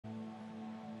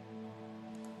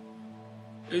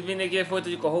Üdv mindenkinek,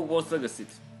 folytatjuk a Hogwarts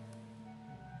Legacy-t.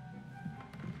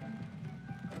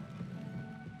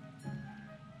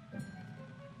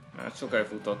 Hát sokáig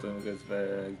fog tartani, hogy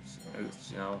ezt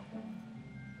csinálom.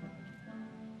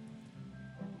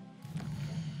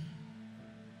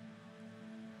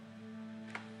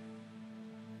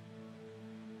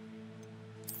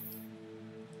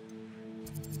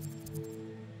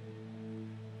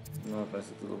 Na persze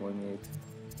tudom, hogy miért.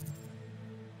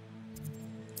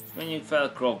 Menjünk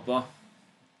fel Crocba.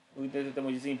 Úgy döntöttem,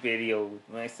 hogy az IMPERIO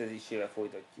megszerzésével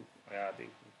folytatjuk a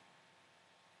játékot.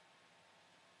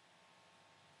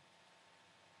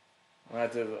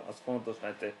 Hát az fontos,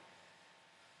 mert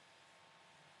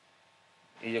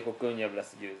így akkor könnyebb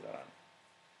lesz a győzelem.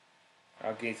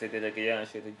 Elkényszerítettek egy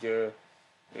ellenséget, hogy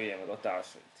ölje meg a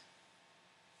társait.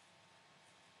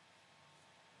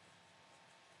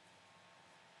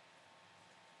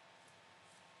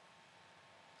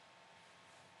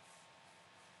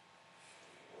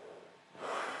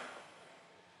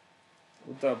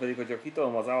 Utána pedig, hogyha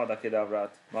kitolom az Avada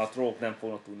Kedavrát, már a trollok nem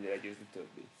fognak tudni legyőzni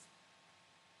többé.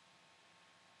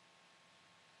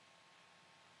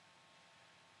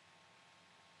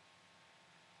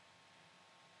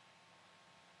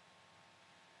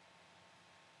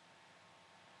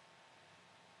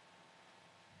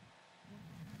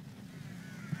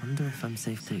 Wonder if I'm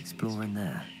safe to explore in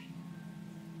there.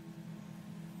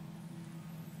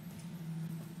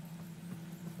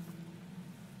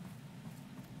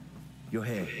 You're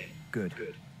here. Good.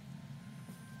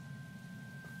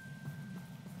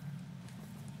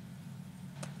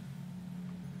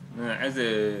 Ez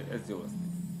jó lesz.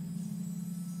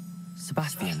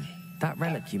 Sebastian, that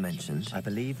relic you mentioned. I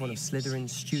believe one of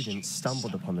Slytherin's students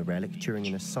stumbled upon the relic during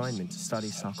an assignment to study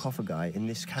sarcophagi in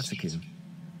this catacomb.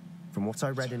 From what I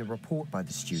read in a report by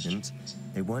the student,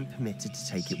 they weren't permitted to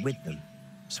take it with them,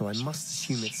 so I must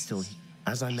assume it's still here.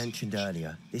 As I mentioned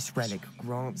earlier, this relic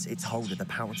grants its holder the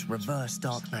power to reverse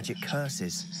dark magic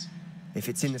curses. If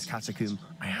it's in this catacomb,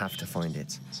 I have to find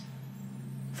it.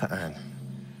 For Anne.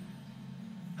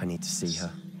 I need to see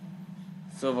her.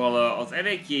 Szóval az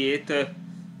erekjét...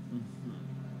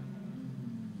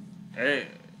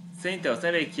 Szerintem az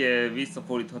erekje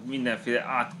visszafordíthat mindenféle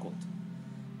átkot.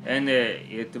 Ennél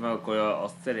érte meg akarja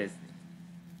azt szerezni.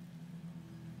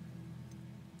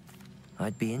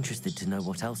 I'd be interested to know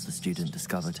what else the student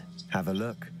discovered. Have a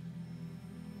look.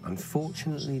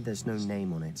 Unfortunately, there's no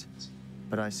name on it,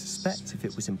 but I suspect if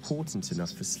it was important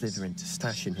enough for Slytherin to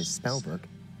stash in his spellbook,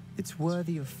 it's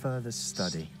worthy of further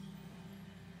study.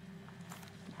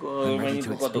 I'm ready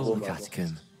to explore the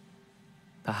catacomb.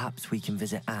 Perhaps we can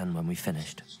visit Anne when we've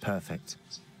finished. Perfect.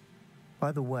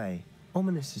 By the way,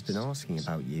 Ominous has been asking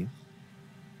about you.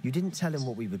 You didn't tell him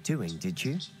what we were doing, did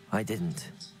you? I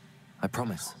didn't. I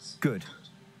promise. Good.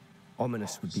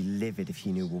 Ominous would be livid if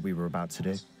he knew what we were about to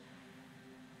do.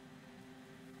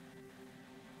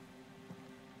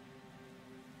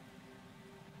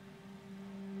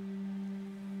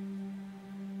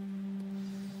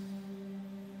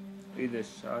 In the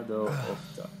shadow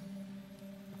of the...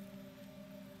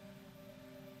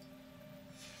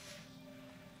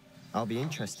 I'll be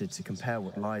interested to compare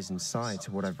what lies inside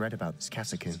to what I've read about this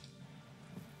catacomb.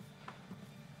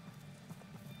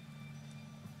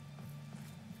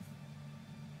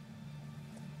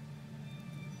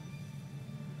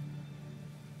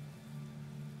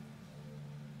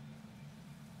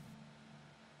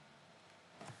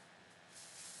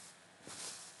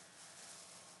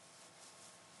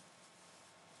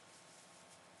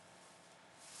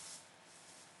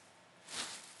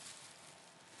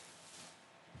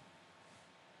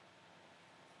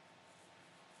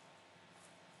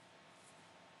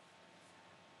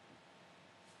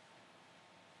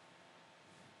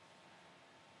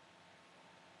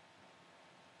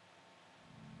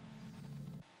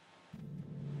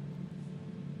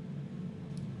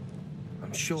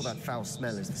 I'm sure that foul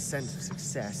smell is the scent of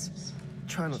success.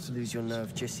 Try not to lose your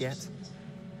nerve just yet.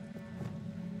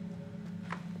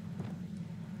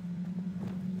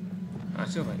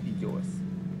 Így jó lesz.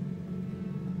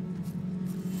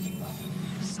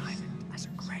 Silent as a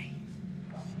grave.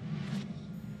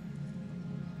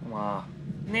 Má.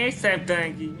 Nézd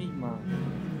szemtelen így, mi már?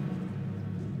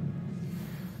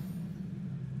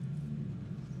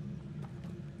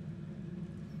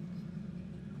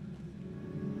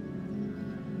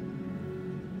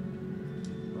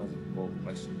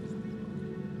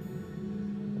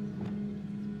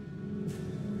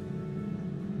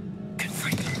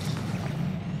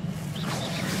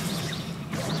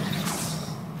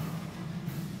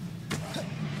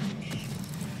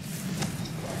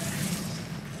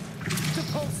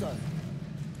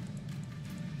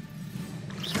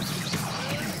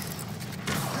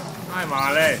 Állj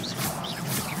már le!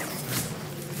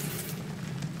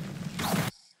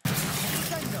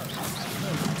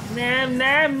 Nem,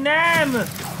 nem, nem!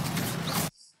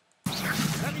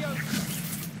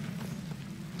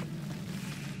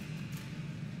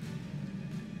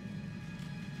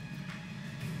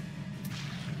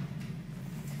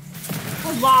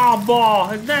 A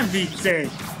lába! Ez nem vicces!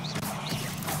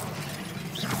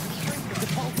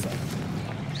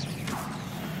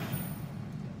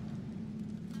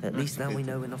 At least now we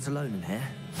know we're not alone in here.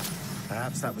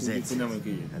 Perhaps that was it.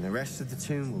 And the rest of the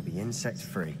tomb will be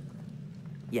insect-free.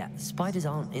 Yeah, spiders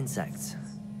aren't insects.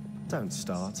 Don't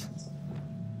start.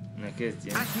 Ne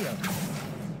kezdjen.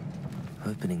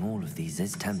 Opening all of these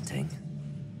is tempting.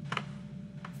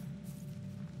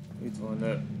 Itt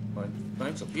van,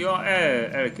 majd csak... Ja,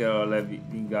 el kell a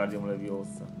Wingardium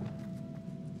Leviosa.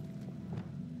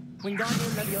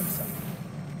 Wingardium Leviosa.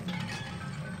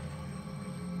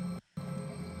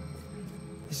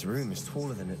 This room is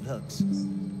taller than it looks.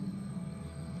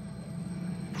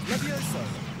 Leviosa.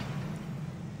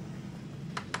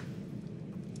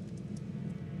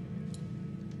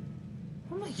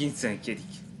 Megint szenkedik.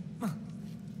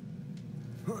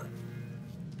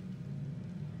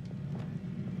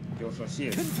 Gyorsan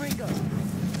sír.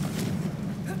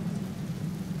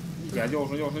 Igen,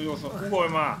 gyorsan.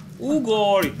 Ugorj már!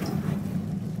 Ugorj!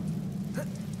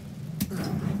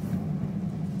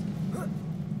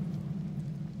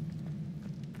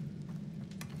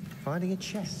 Finding a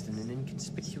chest in an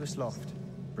inconspicuous loft.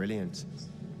 Brilliant.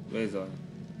 Bizony.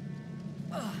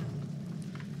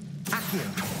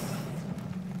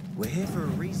 We're here for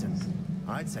a reason.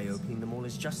 I'd say opening them all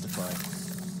is justified.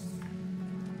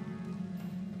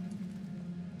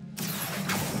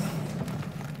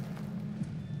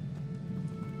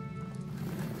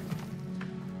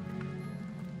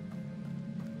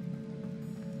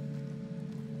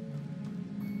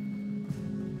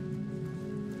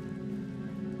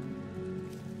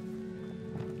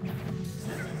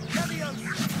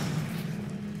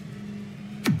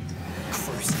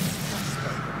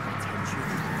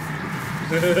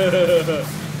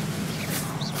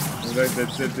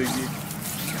 Megtetszett neki.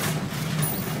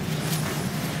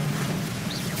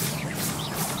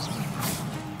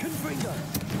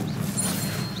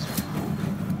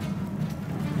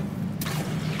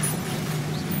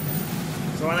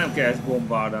 Szóval nem kell ezt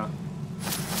bombára.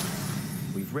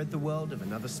 We've rid the world of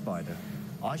another spider.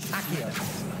 I should see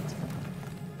that.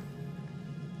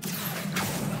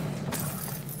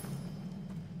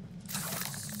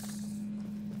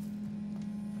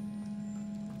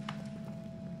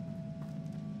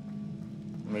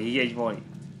 Még egy van itt.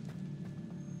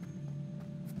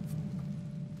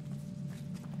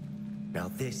 Now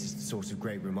this is the sort of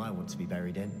great room I want to be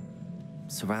buried in.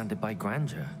 Surrounded by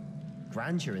grandeur.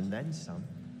 Grandeur and then some.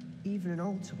 Even an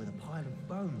altar with a pile of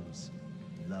bones.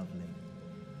 Lovely.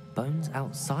 Bones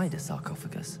outside a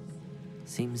sarcophagus.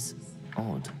 Seems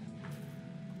odd.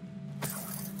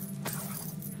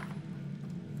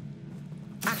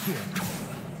 Accio!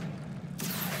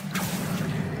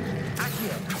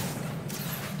 Accio!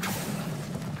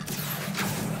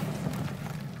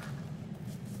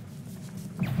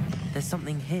 There's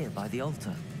something here by the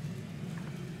altar.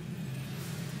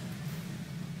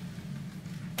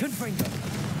 Confringo!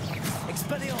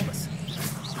 Expelliarmus!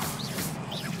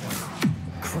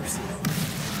 Crucio!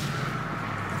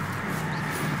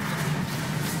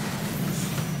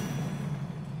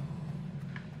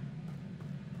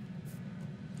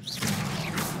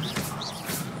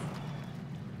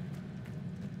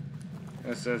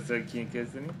 Ezzel kéne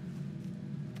kezdeni.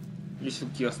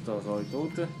 Nyissuk ki azt az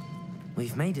ajtót.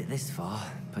 We've made it this far,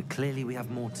 but clearly we have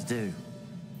more to do.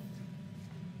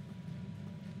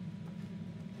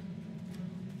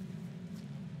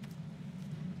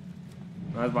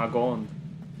 Ez már gond.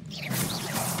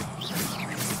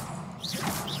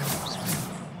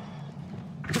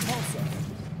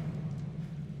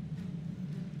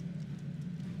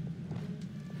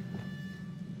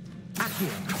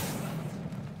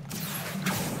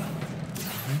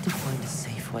 I need to find a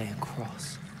safe way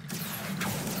across.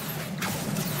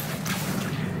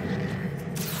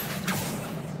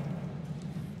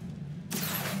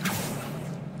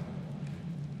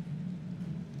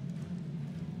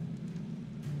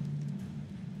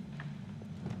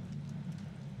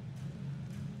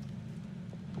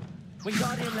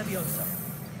 Wingardium Leviosa.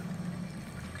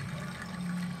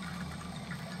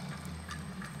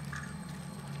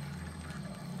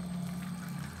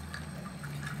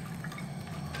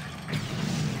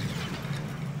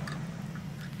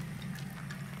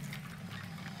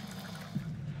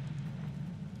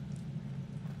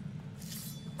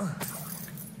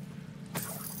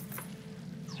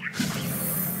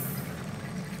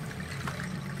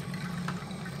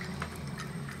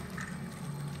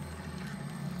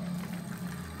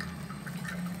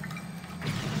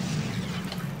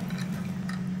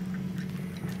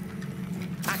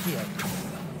 Accio.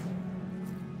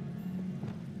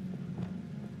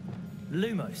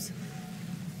 Lumos.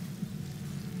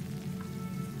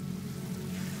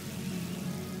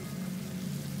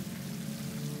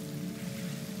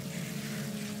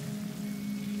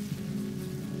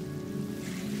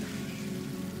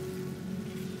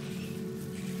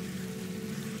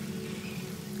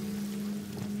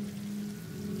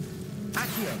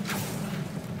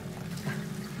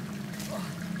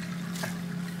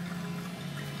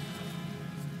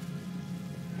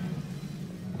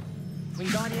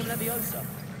 Wingardium Leviosa.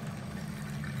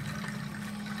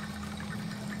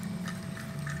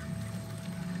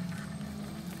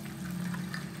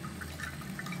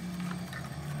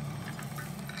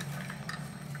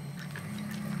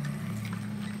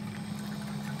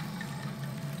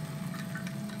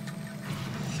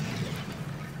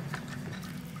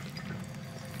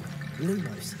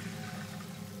 Lumos.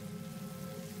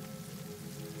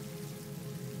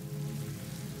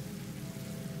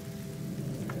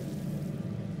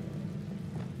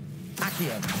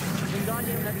 Accio.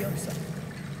 Wingardium Leviosa.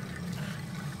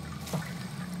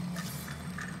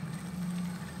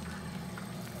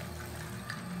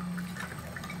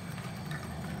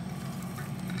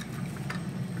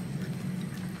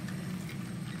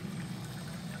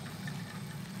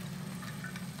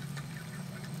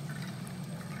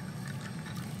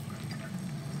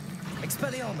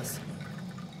 Expelliarmus.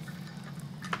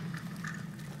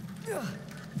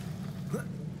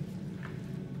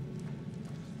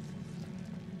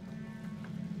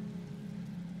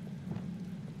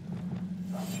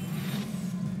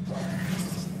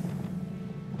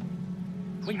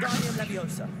 Wingardium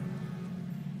Leviosa.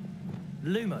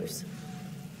 Lumos.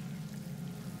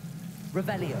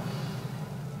 Revelio.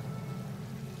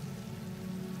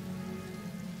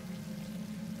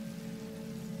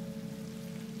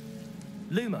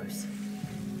 Lumos.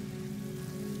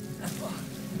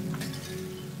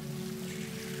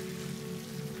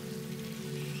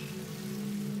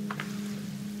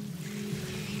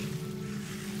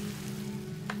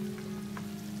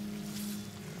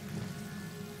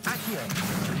 Accio.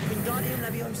 Wingardium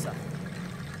Leviosa.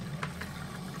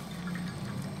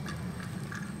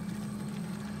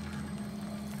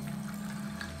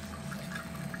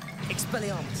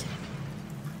 Expelliarmus.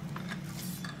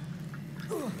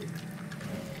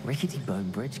 Rickety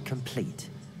bone bridge complete.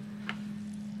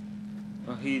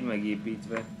 A híd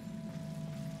megépítve.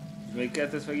 Még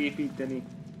kellett ezt megépíteni?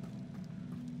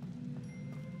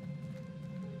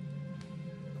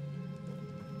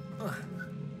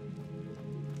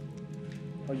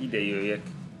 Hogy ide jöjjek.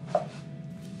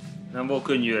 Nem volt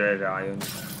könnyű erre rájönni.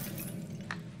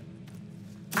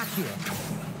 Accio.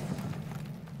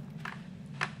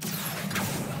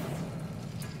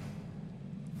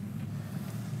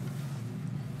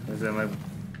 Ezzel meg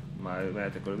már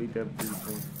mehetek a vitebb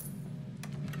úton.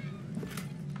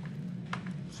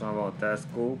 Szóval van a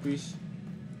teleszkóp is.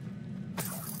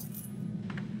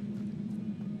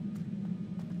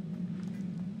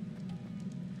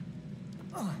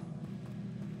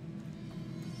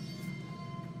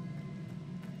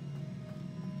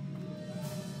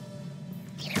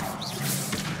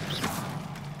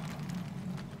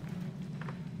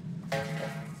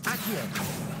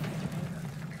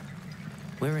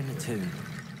 We're in the tomb.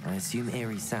 I assume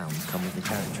eerie sounds come with the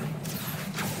territory.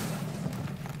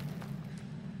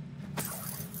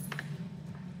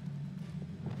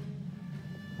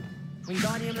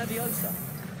 Wingardium Leviosa.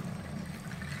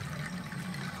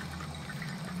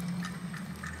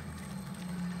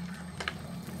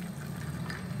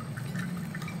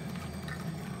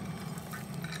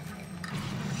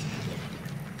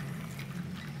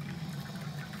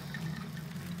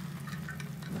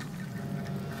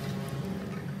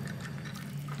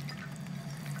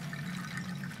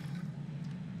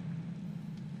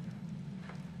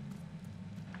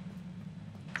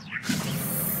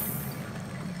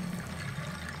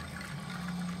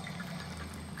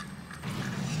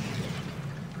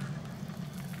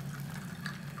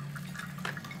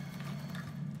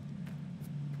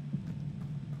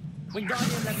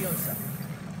 Wingardium Leviosa.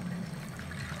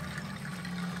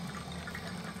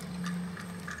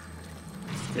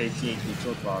 Egy kicsit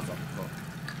ott vázakkal.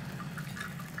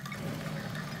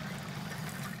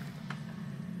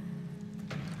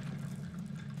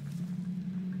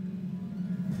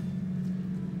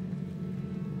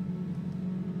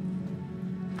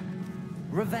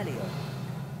 Revelio.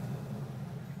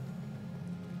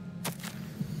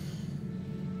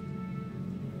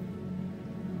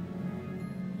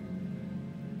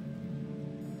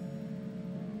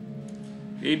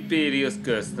 Imperius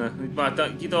közt.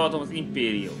 Már kitaláltam az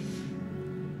Imperio.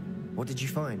 What did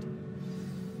you find?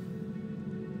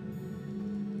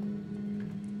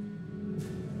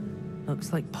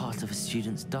 Looks like part of a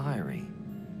student's diary.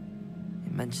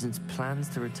 It mentions plans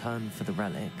to return for the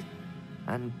relic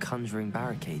and conjuring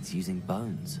barricades using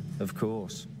bones. Of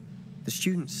course. The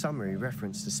student's summary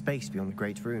referenced the space beyond the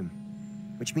Great Room,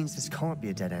 which means this can't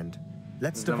be a dead end.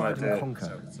 Let's divide and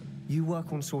conquer. You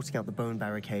work on sorting out the bone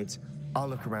barricades. I'll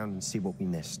look around and see what we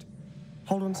missed.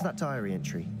 Hold on to that diary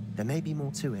entry. There may be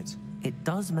more to it. It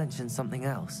does mention something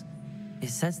else.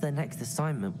 It says their next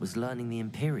assignment was learning the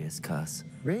Imperius curse.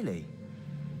 Really?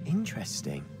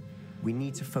 Interesting. We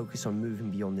need to focus on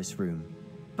moving beyond this room.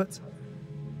 But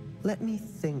let me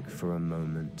think for a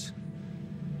moment.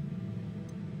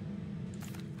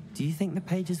 Do you think the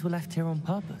pages were left here on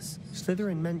purpose?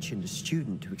 Slytherin mentioned a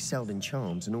student who excelled in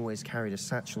charms and always carried a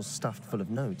satchel stuffed full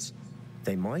of notes.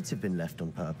 They might have been left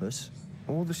on purpose,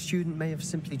 or the student may have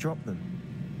simply dropped them.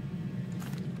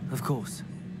 Of course.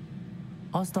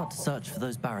 I'll start to search for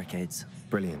those barricades.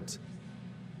 Brilliant.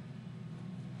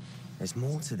 There's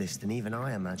more to this than even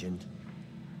I imagined.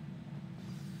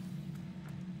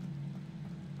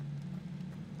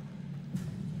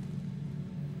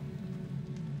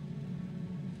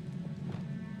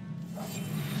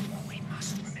 We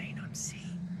must remain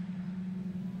unseen.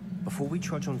 Before we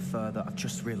trudge on further, I've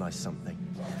just realized something.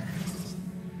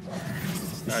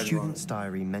 The student's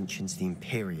diary mentions the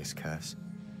Imperius curse.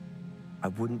 I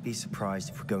wouldn't be surprised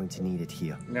if we're going to need it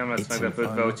here. It's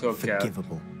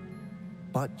unforgivable,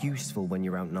 but useful when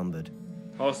you're outnumbered.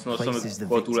 Places the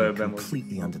victim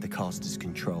completely under the caster's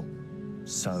control.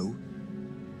 So,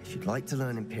 if you'd like to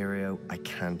learn Imperio, I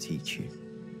can teach you.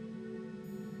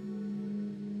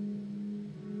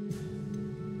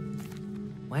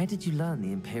 Where did you learn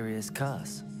the Imperius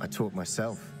curse? I taught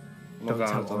myself. Don't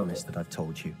tell Honest that I've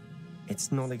told you.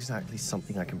 It's not exactly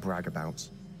something I can brag about,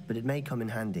 but it may come in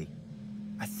handy.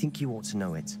 I think you ought to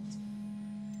know it.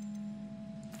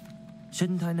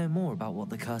 Shouldn't I know more about what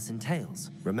the curse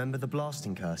entails? Remember the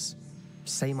blasting curse?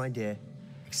 Same idea,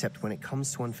 except when it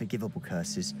comes to unforgivable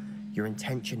curses, your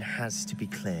intention has to be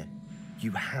clear.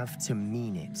 You have to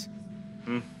mean it.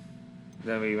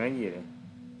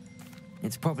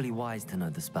 It's probably wise to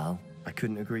know the spell. I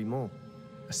couldn't agree more.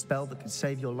 A spell that could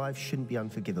save your life shouldn't be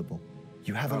unforgivable.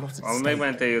 You have a lot at stake.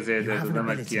 You have an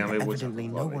ability that evidently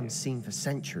no one's seen for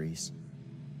centuries.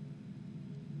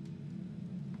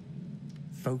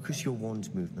 Focus your wand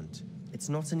movement. It's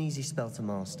not an easy spell to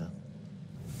master.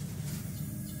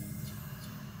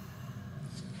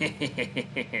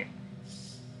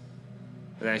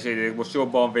 Ellenségek most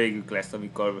jobban végük lesz,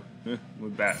 amikor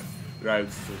úgy rájuk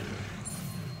szól.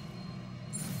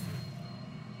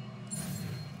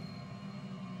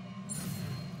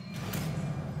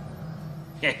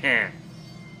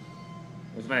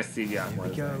 Most messzívják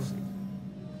majd. Here we go.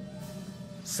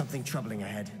 Something troubling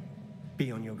ahead.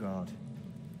 Be on your guard.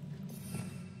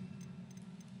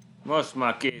 Most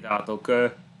már két átok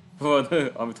van,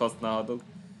 amit használhatok.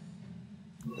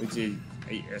 Úgyhogy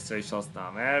ezt is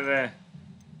használom erre.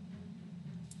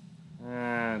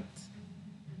 Hát...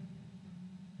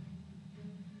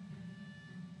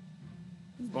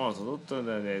 Van az ott,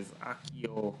 de ez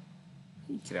Akio.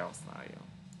 Hikre használja.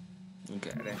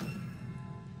 Inkább erre.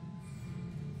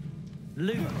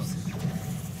 Lose.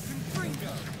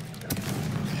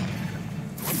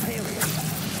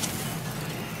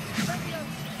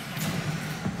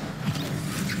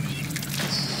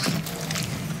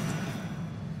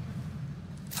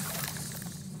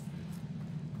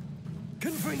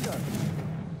 Confringo.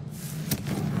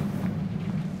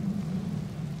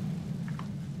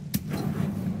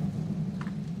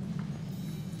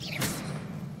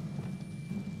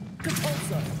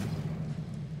 Compulso.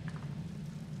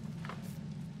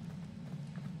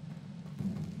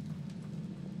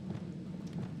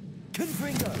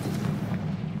 Confringo.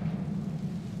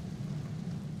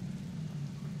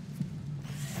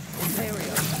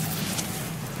 Imperio.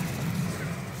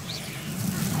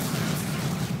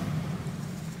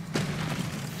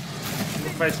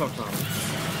 Faz faltar.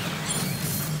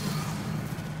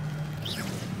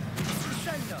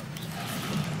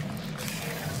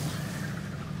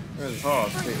 Ez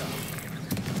hard,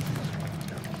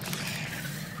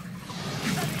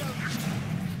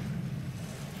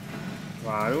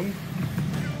 várunk.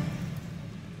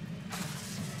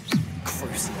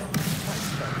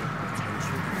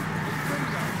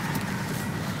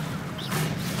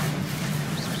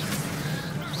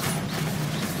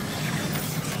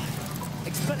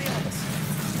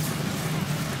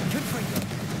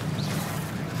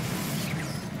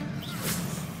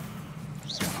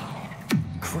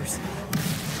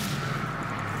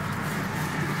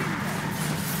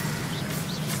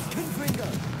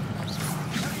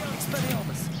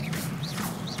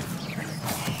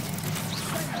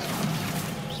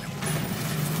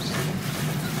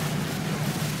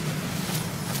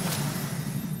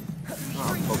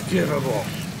 Kérve.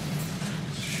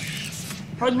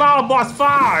 Hagyd már a basz,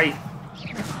 fáj!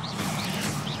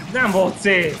 Nem volt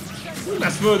szép! Nem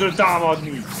lesz földről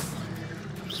támadni!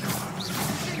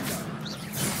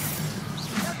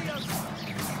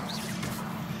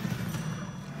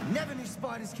 Never knew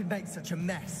spiders could make such a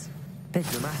mess. Bit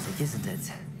dramatic, isn't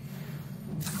it?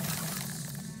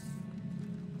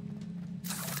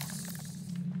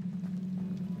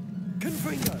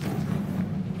 Confringo.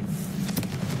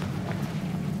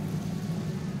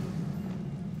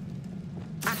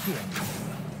 Accio.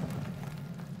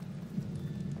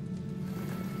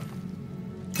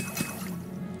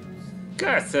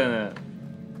 Köszönöm!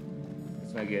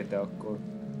 Ezt megérte akkor.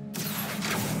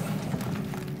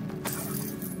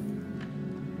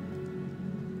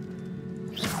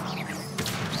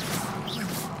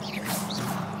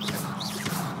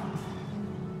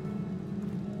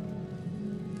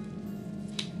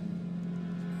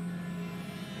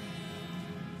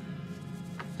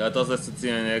 Tehát az lesz a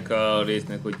címnek a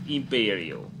résznek, hogy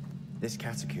IMPERIO. This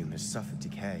catacomb has suffered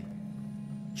decay,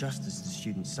 just as the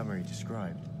student's summary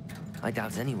described. I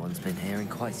doubt anyone's been here in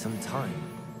quite some time.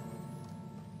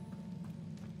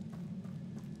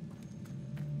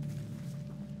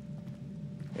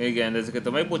 Igen, de ezeket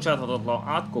a megbocsáthatatlan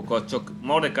átkokat csak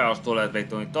Mardekárostól lehet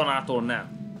megtanulni, tanártól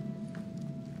nem.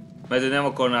 Mert ő nem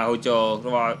akarná, hogyha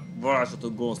a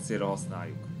varázslatot gonosz célra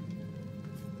használjuk.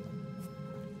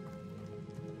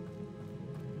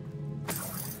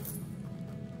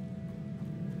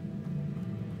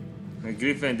 Egy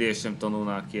Gryffindor sem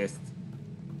tanulná ki ezt.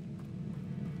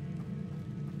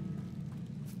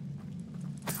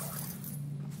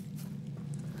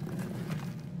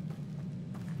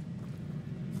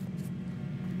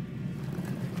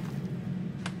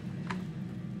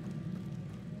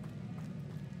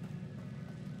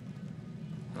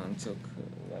 Nem csak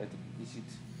várjátok egy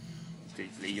kicsit. Itt egy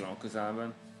légy van a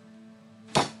közelben.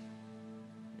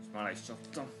 És már le is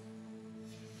csaptam.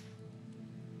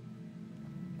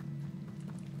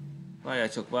 Várjál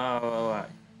csak,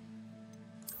 várj.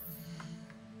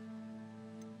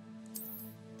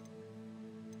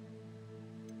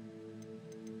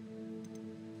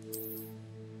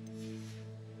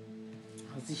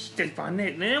 Az Isten van,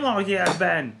 ne maradj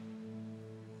ebben!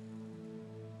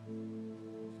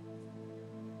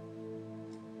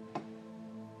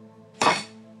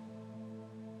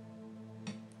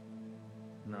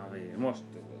 Na végre, most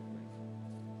tudod meg.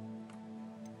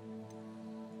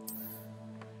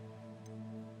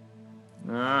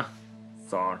 Na,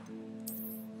 szar.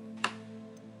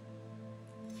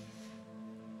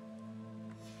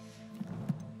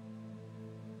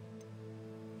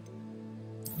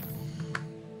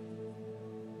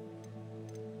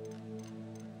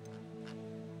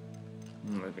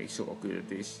 Ez még sok a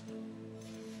küldetés.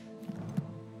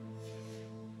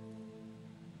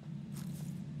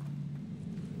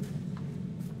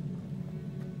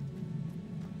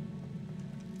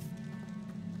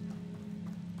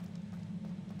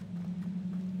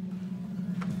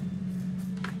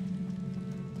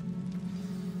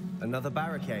 Another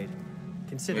barricade.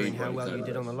 Considering how well you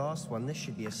did on the last one, this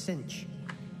should be a cinch.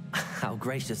 How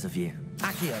gracious of you.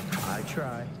 Accio, I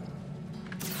try.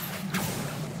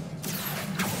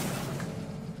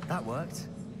 That worked.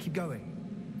 Keep going.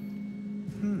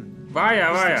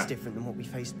 Várjál, This várjál! looks different than what we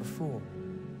faced before.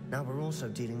 Now we're also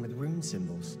dealing with rune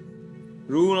symbols.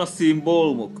 Runa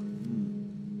szimbólumok.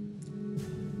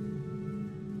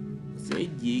 Az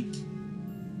egyik.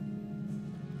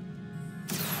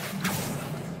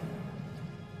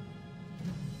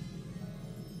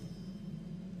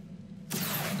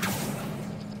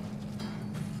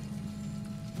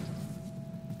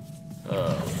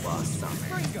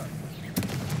 Confringo.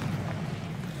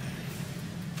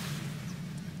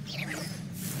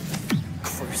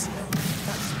 Crucial.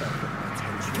 That spell got my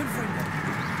attention. Confringo.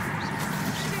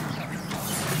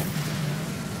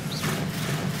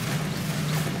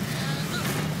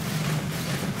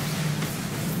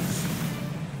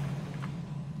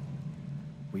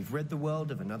 We've rid the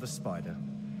world of another spider.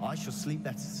 I shall sleep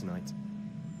better tonight.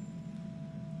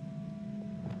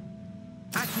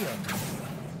 Accio!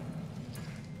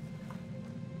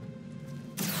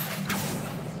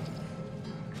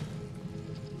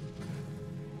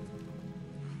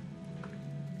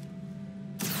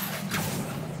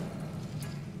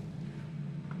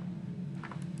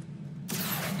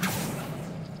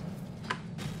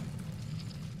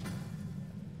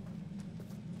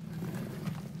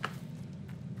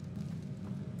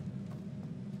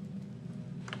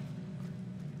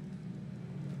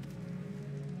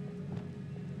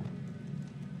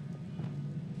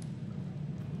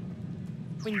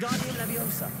 Wingardium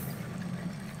Leviosa.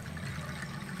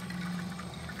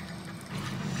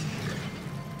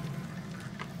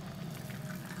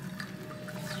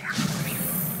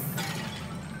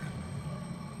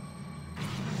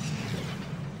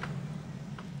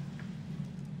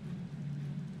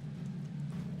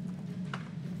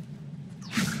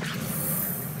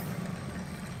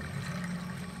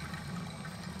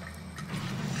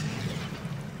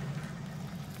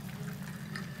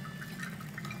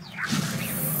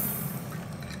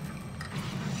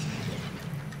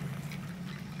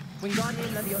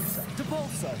 Wingardium Leviosa.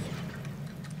 Depulso.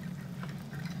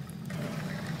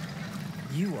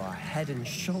 You are head and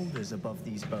shoulders above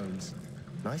these bones.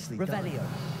 Nicely done. Revelio.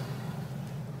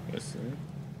 Yes, sir.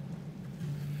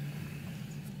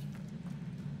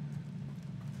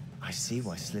 I see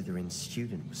why Slytherin's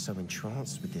student was so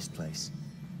entranced with this place.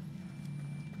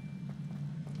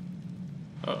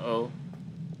 Uh-oh.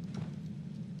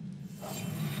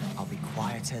 I'll be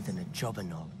quieter than a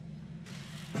jobberknoll.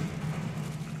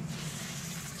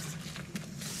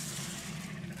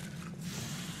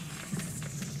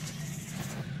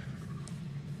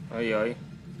 Ajaj.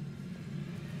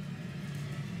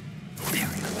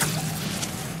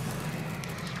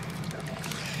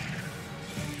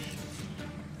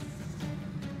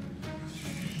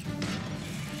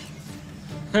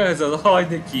 Ez az, hagyd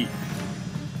neki!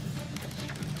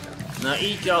 Na,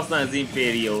 így kell használni az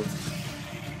impériót.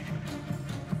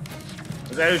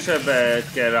 Az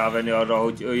erősebbet kell rávenni arra,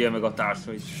 hogy ölje meg a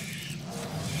társait.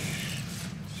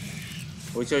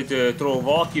 Úgyhogy troll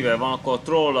valakivel van, akkor a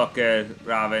trollra kell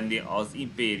rávenni az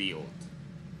impériót.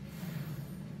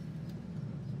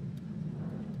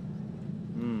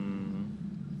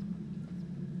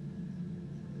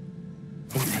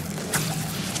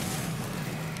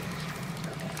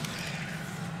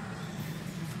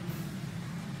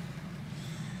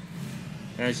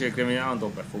 Ellenségre én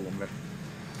állandóan befogom le.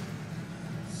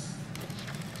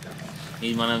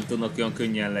 Így már nem tudnak olyan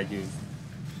könnyen legyőzni.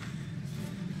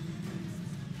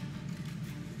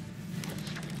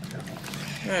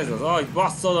 Ez az agy,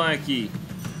 basszol neki!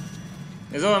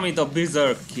 Ez olyan, mint a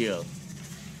Berserk Kill.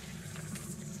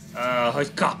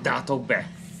 Hogy kapdátok be!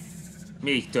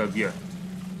 Még több jött.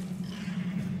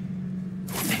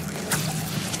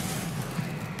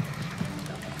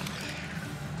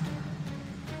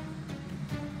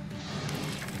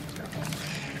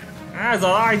 Ez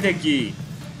a lány neki!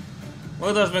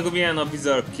 Mutasd meg, hogy milyen a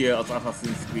Berserk Kill az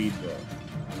Assassin's Creed-ből.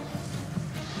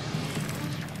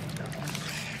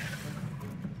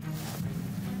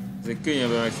 Ez egy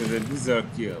könnyebben megszerzett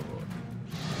Berserk Kill volt.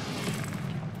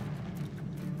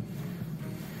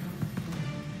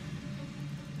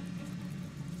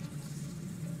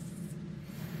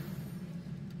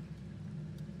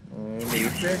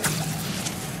 Nézzük.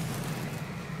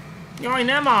 Jaj,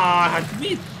 nem áll! Hát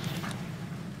mit?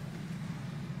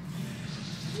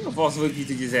 Mi a fasz vagy itt,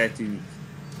 hogy ez eltűnik?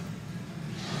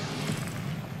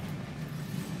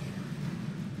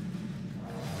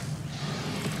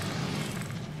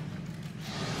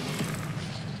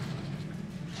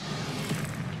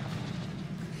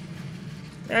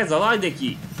 Ez a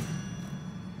lajdeki!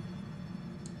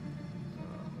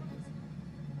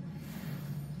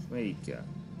 Melyik kell?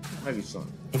 Meg is van.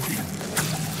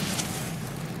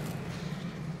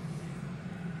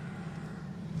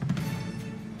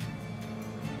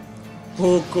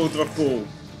 Pók kontra pók!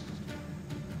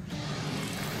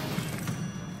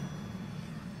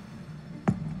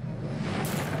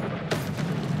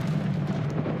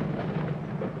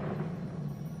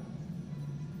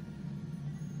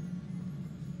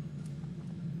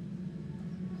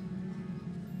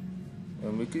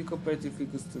 Működik a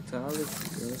Petrificus Totalis?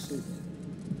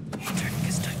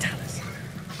 Petrificus Totalis.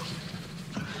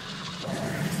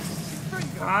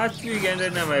 Hát igen, de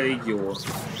nem elég jó.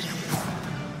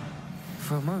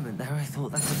 For a moment there I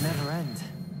thought that would never end.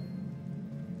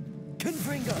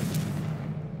 Confringo.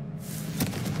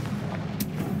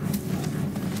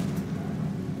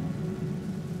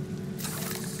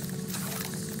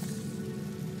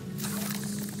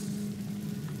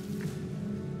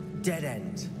 Dead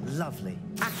end. Lovely.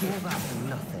 All that for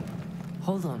nothing.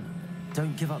 Hold on.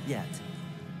 Don't give up yet.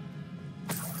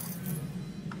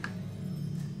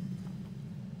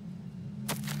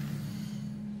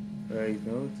 Right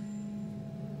note.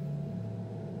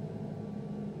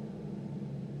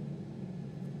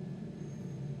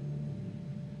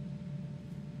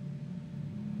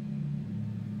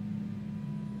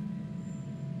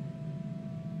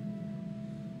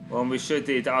 Valami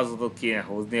sötét ázatot kéne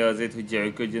hozni azért, hogy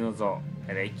gyöködjön az a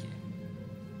erekje.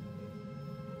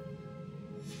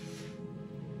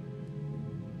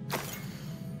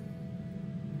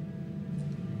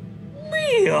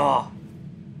 Mi a?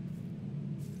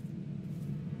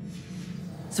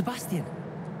 Sebastian!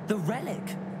 The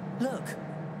relic! Look!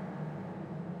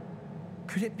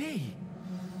 Could it be?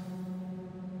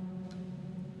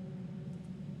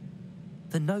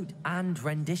 The note and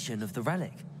rendition of the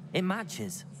relic. It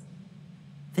matches.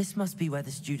 This must be where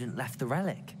the student left the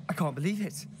relic. I can't believe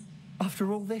it.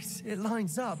 After all this, it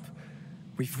lines up.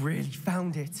 We've really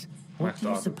found it. What do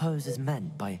you suppose is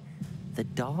meant by the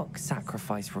dark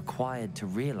sacrifice required to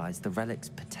realize the relic's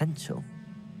potential?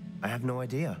 I have no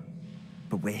idea.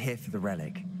 but we're here for the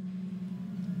relic.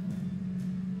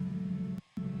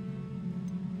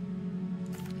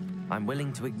 I'm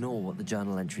willing to ignore what the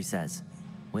journal entry says.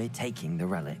 We're taking the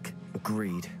relic.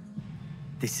 Agreed.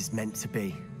 This is meant to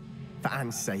be. For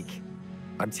Anne's sake,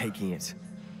 I'm taking it.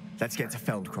 Let's get to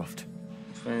Feldcroft.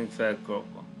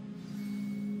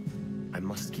 I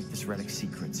must keep this relic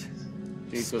secret.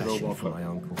 Especially for my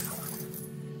uncle.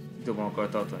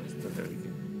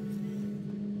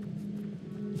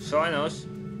 Sajnos.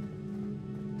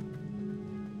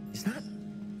 Is that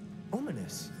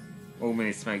ominous?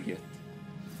 Ominous megjött.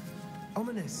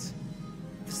 Ominous.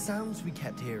 The sounds we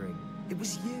kept hearing. It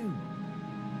was you.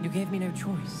 You gave me no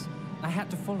choice. I had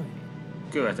to follow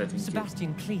you. Követett minket.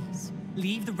 Sebastian, please,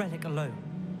 leave the relic alone.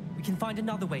 We can find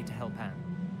another way to help Anne.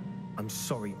 I'm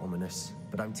sorry, Ominous,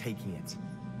 but I'm taking it.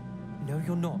 No,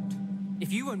 you're not.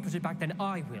 If you won't put it back, then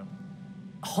I will.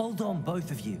 Hold on, both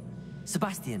of you.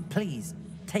 Sebastian, please,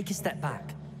 take a step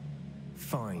back.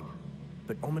 Fine,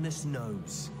 but Ominous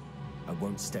knows I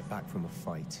won't step back from a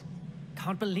fight.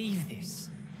 Can't believe this.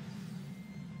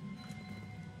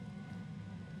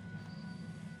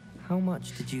 How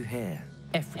much did you hear?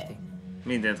 Everything.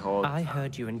 Mindent hallott. I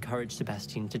heard you encourage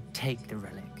Sebastian to take the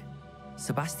relic.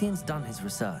 Sebastian's done his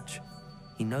research.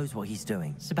 He knows what he's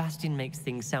doing. Sebastian makes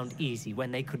things sound easy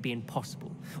when they could be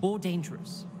impossible or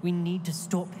dangerous. We need to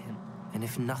stop him. And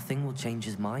if nothing will change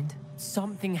his mind?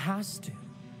 Something has to.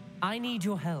 I need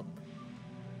your help.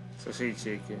 Så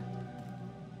segítség.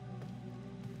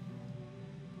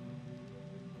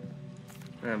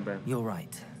 Rendben. You're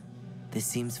right. This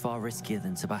seems far riskier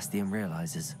than Sebastian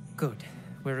realizes. Good.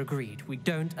 We're agreed. We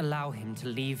don't allow him to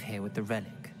leave here with the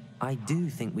relic. I do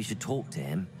think we should talk to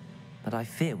him, but I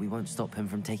fear we won't stop him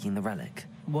from taking the relic.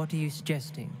 What are you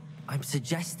suggesting? I'm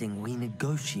suggesting we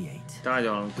negotiate.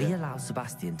 Tárgyalnunk We kell. allow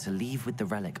Sebastian to leave with the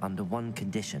relic under one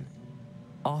condition.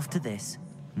 After this,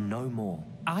 no more.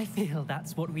 I feel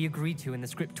that's what we agreed to in the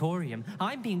scriptorium.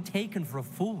 I'm being taken for a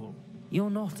fool. You're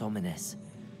not ominous.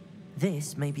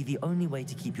 This may be the only way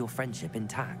to keep your friendship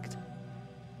intact.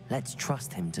 Let's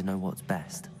trust him to know what's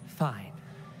best. Fine.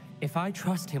 If I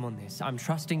trust him on this, I'm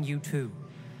trusting you too.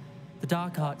 The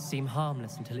dark arts seem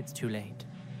harmless until it's too late.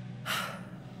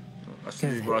 A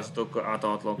szívbasztok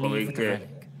ártalmatlanok, Leave amíg with the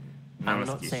relic. nem I'll lesz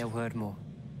not kis. say a word more.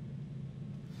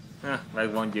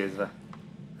 Meg van győzve.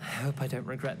 I hope I don't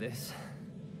regret this.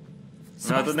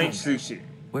 Na, hát nincs szükség.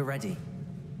 We're ready.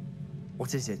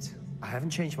 What is it? I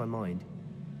haven't changed my mind.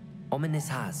 Ominous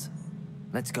has.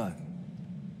 Let's go.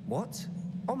 What?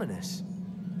 Ominous?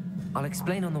 I'll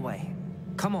explain on the way.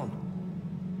 Come on.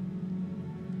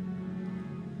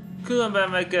 Különben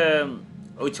meg,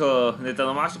 hogyha netán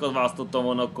a másikat választottam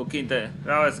volna, akkor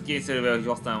rá lesz kényszerülve, hogy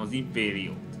használom az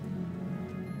IMPERIót.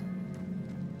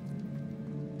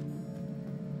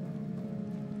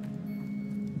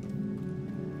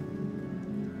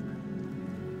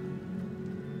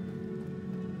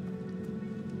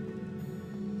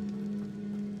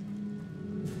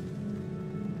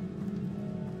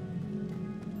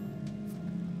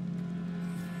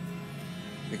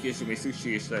 De később még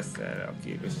szükséges lesz erre a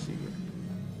képességre.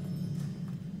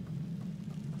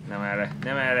 Nem erre,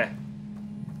 nem erre!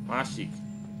 Másik!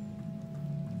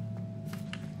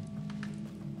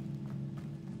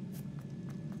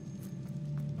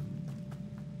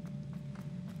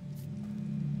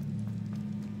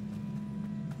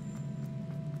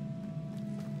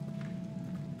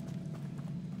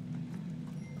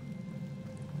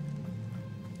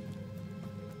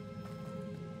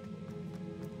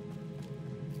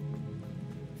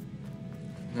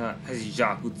 Na, ez így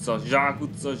zsákutca,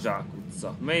 zsákutca,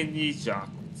 zsákutca. Mennyi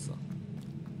zsákutca.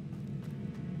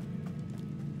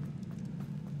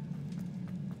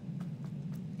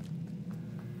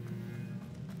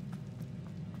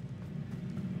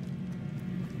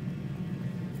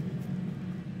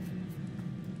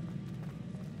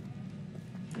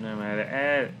 Nem erre,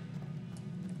 erre.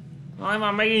 Aj,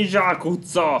 már megint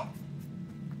zsákutca!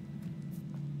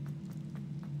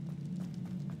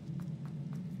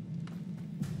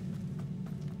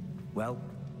 Well,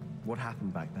 what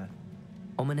happened back there?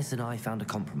 Ominous and I found a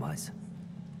compromise.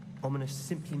 Ominous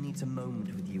simply needs a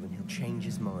moment with you and he'll change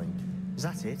his mind. Is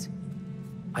that it?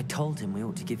 I told him we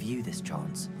ought to give you this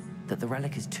chance, that the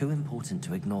relic is too important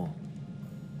to ignore.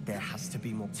 There has to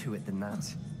be more to it than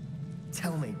that.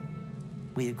 Tell me.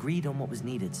 We agreed on what was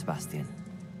needed, Sebastian.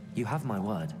 You have my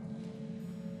word.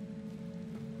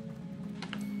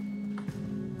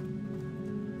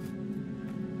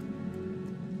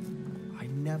 I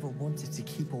never wanted to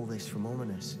keep all this from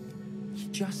Ominous. He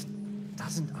just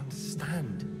doesn't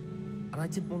understand. And I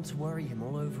didn't want to worry him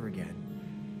all over again.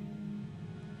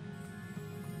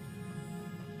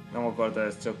 Nem akarta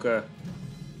ezt, csak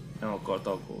nem akart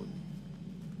aggódni.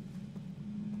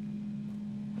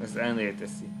 Ezt ennél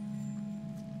teszi.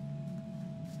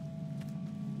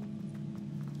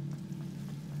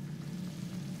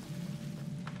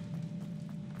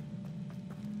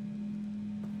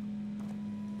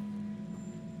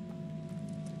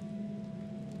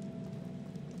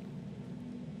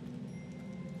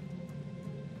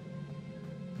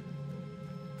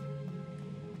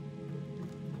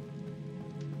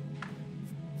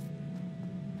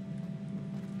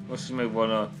 Most is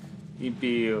megvan a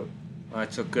IMPERIO, már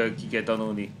csak ki kell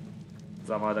tanulni az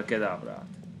Avada Kedavrát.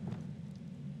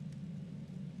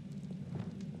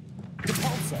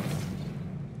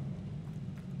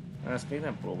 Ezt még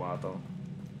nem próbáltam.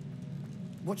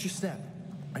 Watch your step.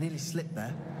 I nearly slipped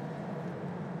there.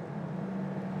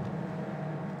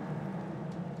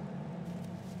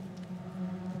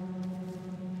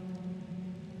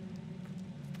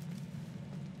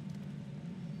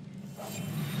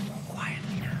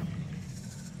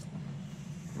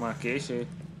 Már késő.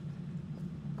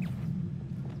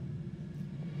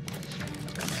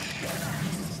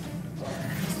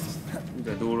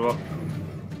 De durva.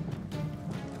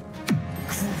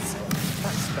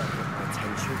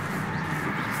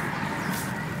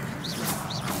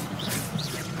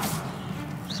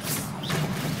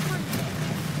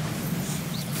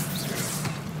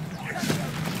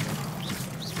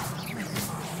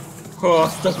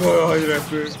 Azt akarom, hogy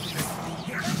repül.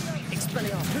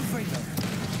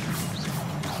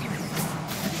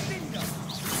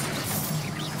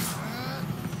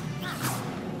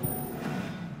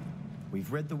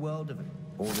 We've read the world of it.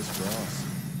 All this grass.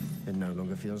 It no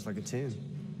longer feels like a tomb.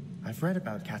 I've read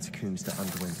about catacombs that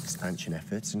underwent expansion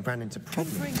efforts and ran into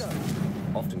problems.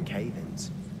 Often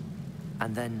cave-ins.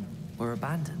 And then were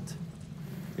abandoned.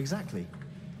 Exactly.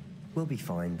 We'll be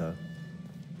fine, though.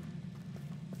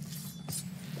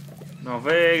 Na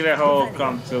végre, Hog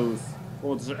come truth.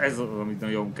 Pontosan ez az, amit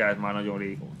nagyon kellett már nagyon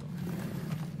régóta.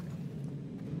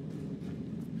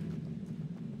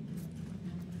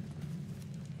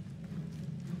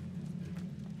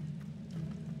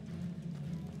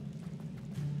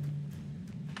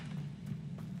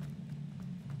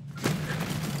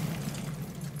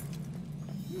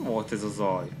 Mi volt ez a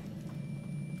zaj?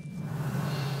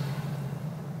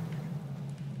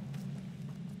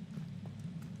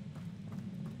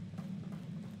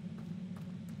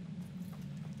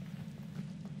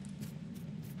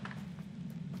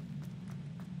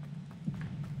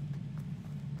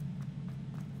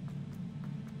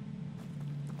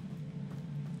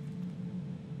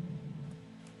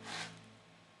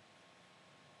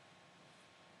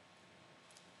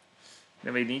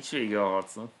 De még nincs vége a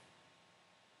harcnak.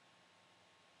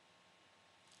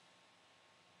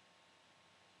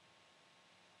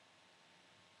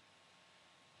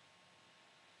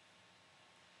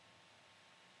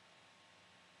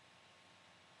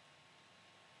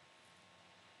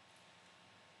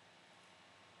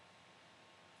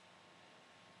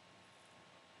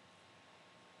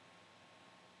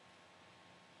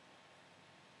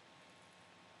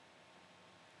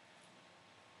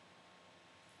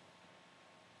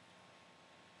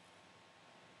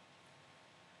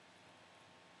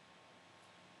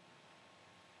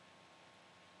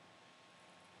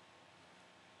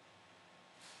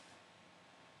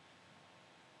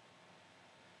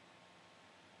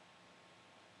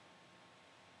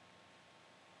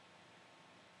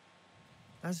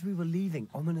 As we were leaving,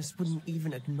 Ominous wouldn't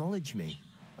even acknowledge me.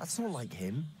 That's not like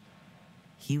him.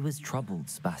 He was troubled,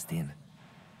 Sebastian.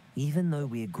 Even though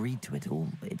we agreed to it all,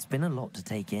 it's been a lot to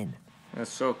take in.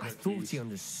 Ez sok. I thought he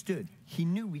understood. He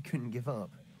knew we couldn't give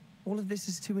up. All of this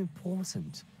is too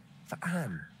important. For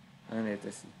Anne. Ennél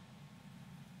teszi.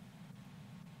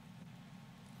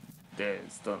 De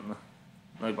ezt a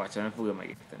nagybátyám nem fogja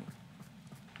megérteni.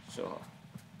 Soha.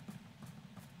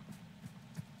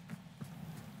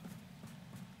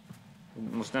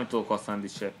 Most nem tudok használni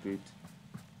seprűt.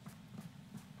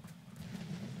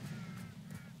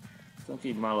 Tudom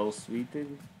ki, Mallow Sweeted.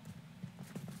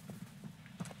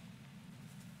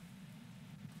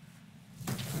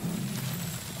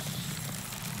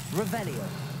 Revelio.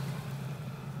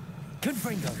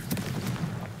 Confringo.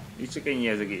 Így csak ennyi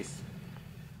az egész.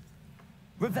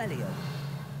 Revelio.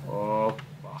 Ó,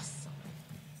 bassza.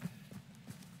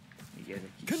 Még ez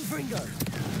egy kis. Confringo.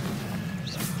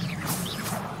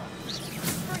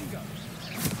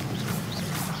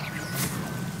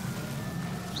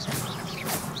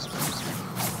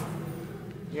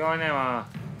 Jaj, nem áll.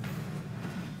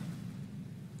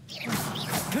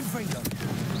 Confringo.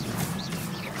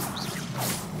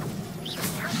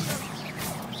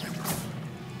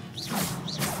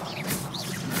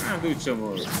 Hát úgysem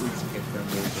volt, úgysem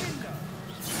volt.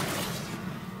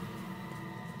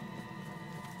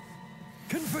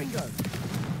 Confringo!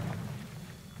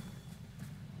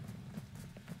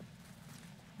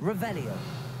 Revelio!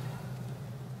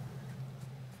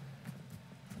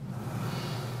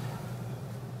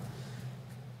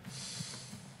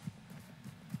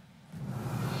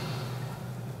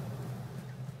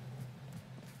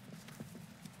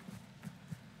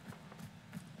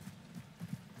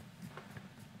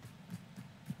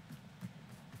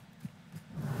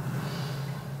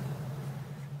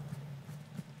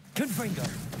 Confringo!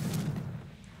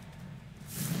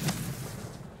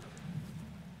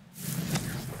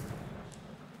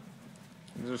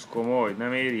 Jézus komoly,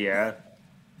 nem éri el.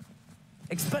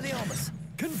 Expelliarmus!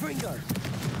 Confringo!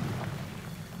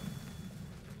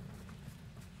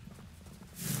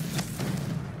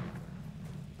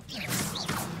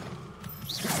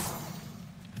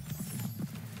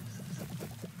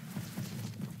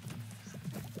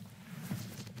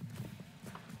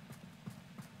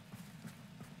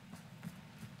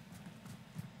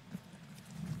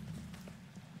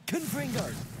 Confringo!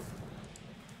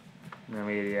 Nem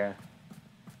éri el.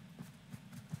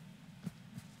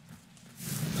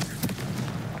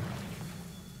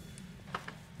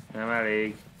 Nem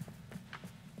elég.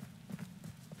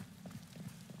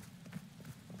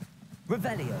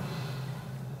 Revelio!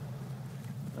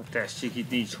 Na tessék, itt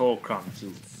nincs Holcrum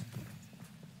Juice.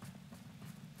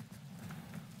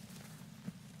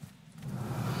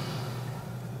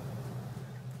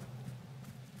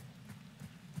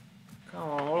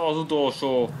 Come on, hol az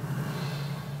utolsó?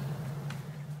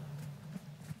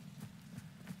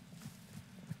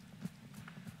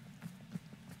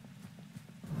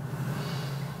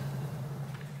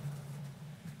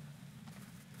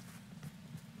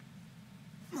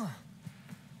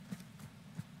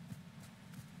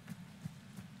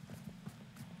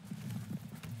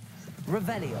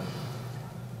 Revelio!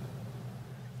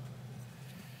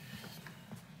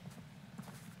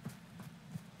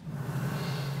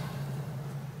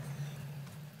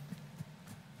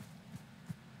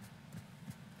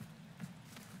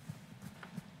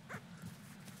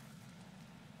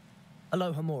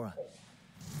 Aloha Mora.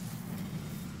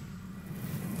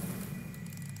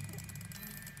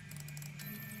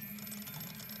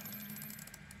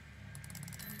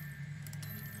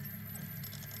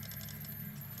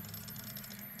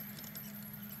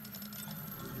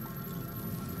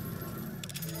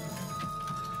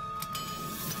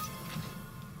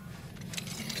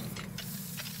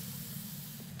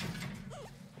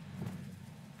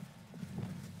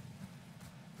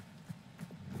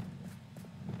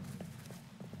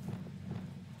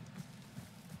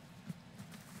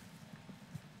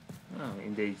 Na,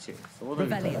 mindegy, szóval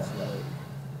Revelio!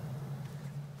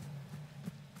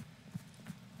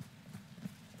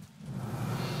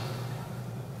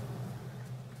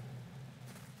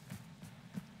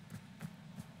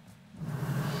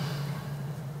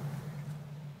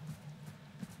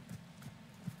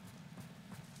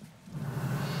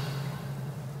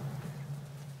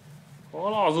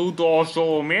 Hol az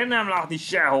utolsó? Miért nem látni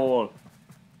sehol?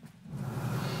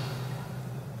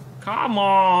 Come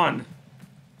on!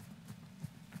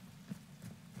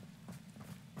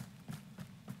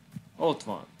 Ott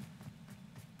van.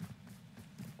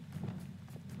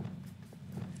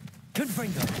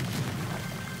 Confringo!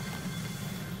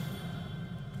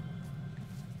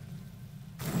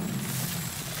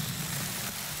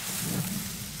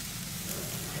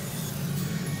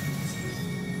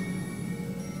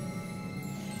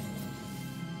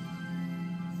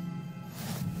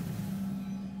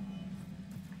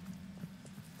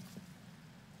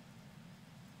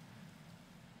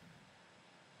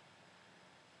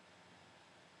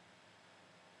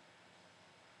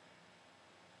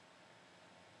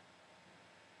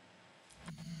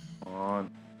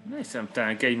 Ne hiszem,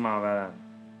 tánkedj már velem.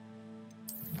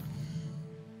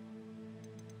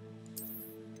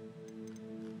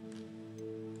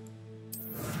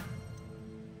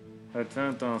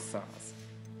 Ötven 100.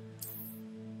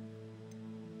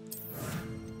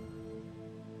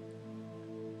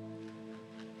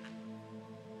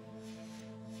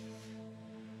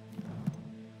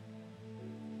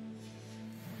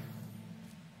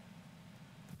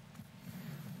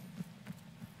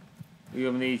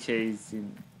 Újabb 4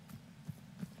 helyszín.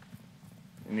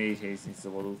 4 helyszín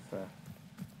szabadult fel.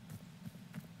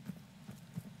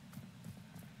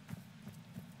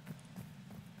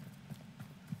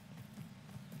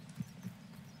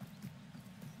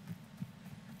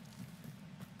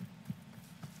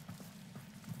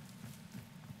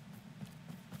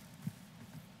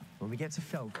 When we get to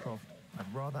Feldcroft, I'd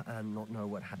rather Anne not know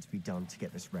what had to be done to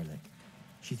get this relic.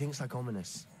 She thinks like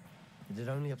ominous. It'd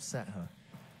only upset her.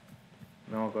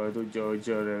 Nem akar, tudja, hogy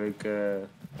zsörrelik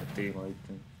a téma itt.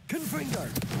 Confringo!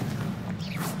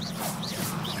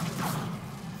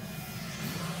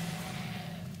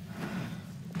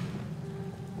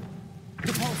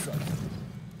 Repulsor!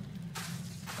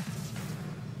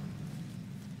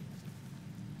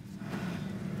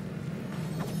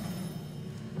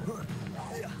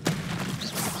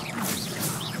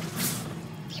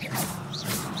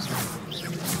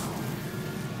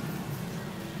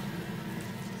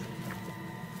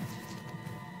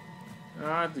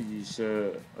 Hát úgyis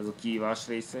az a kihívás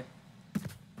része.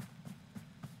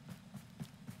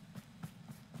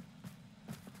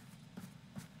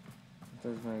 Hát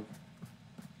ez meg...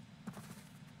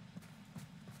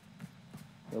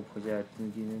 Jobb, hogy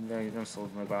eltűnünk innen, de nem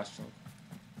szabad meglássanak.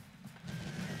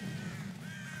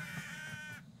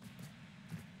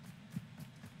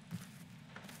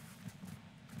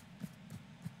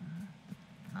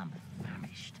 I'm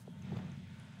famished.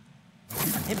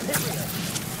 IMPERIO!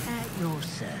 At your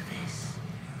service.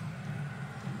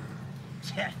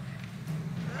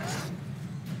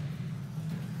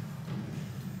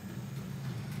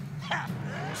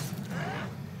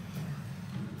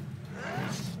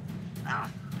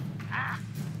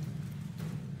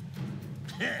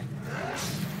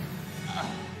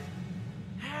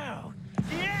 How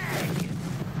dare you!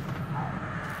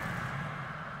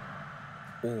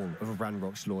 All of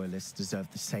Ranrock's loyalists deserve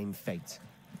the same fate.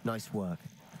 Nice work.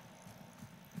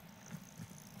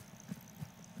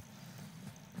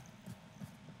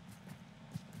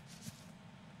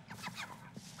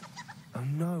 Oh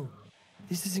no,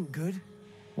 this isn't good.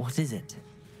 What is it?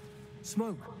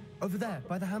 Smoke, over there,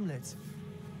 by the hamlet.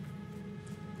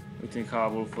 Úgy tűnik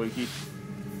háború folyik itt.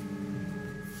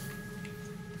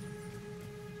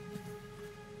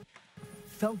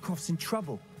 Feldcroft's in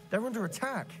trouble. They're under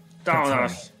attack.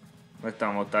 Támadás!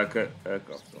 Megtámadták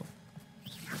Elcraftot.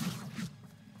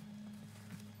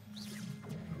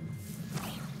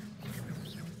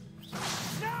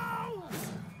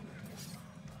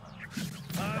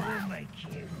 I will make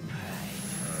you pay.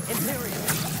 IMPERIO!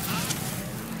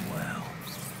 Well,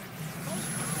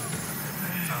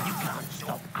 you can't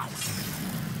stop us.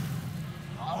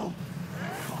 Oh,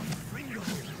 confringo!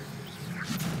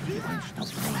 You won't stop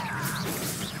me.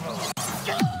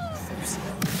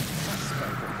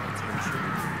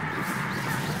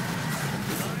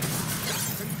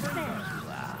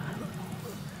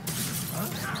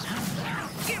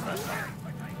 Give us that!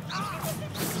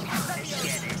 This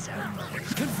shit is over.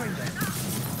 Confringo.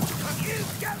 You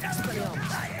don't know what you're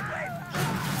playing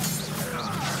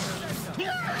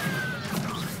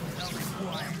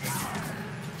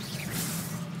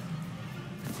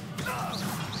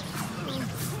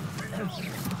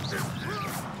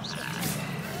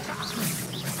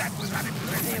That was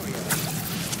IMPERIO.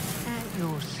 At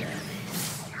your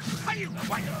service. Are you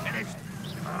quite finished?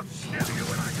 I'll show you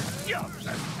when I can. You're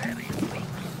so very weak.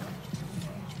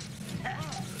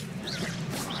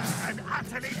 And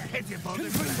utterly pitiful.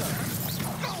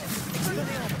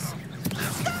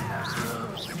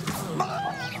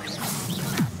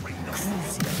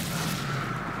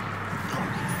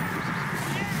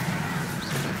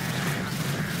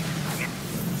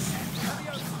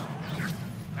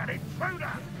 An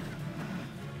intruder!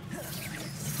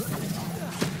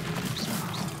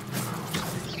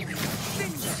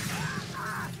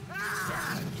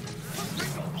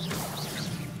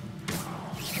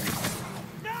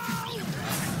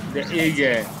 De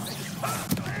igen!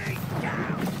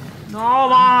 Na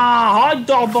már! Hagyd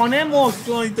abba! Nem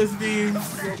mozdulj itt az én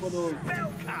szabadon!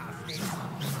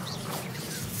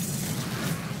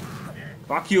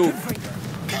 Fuck you!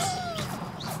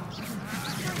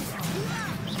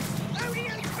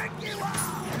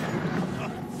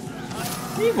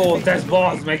 Mi volt ez,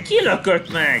 bazd meg? Ki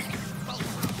lökött meg?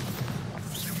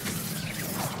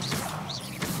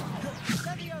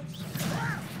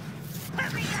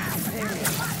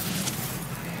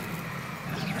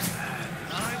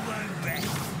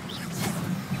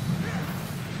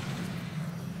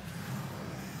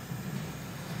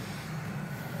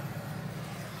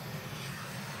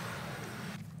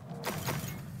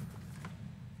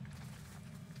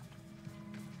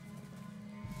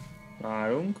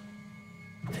 Várunk.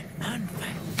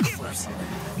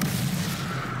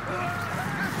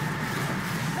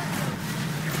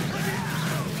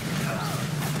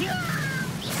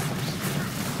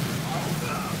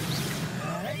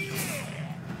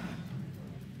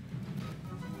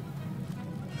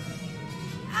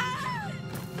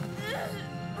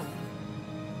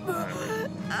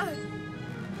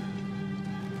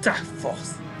 Te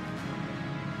fasz!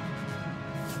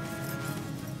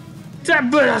 Te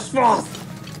bőrös fasz!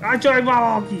 Rácsolj már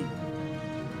valaki!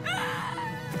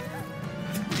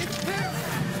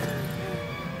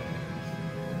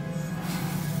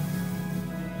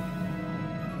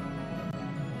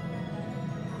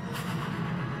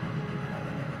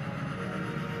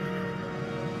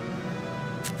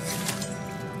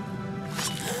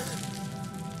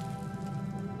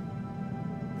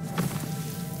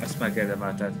 Ezt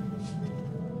megérdemelted.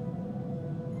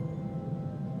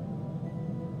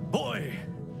 Boy!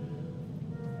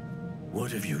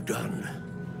 What have you done?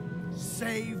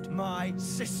 Saved my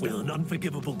sister. With an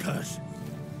unforgivable curse.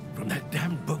 From that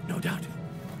damned book, no doubt.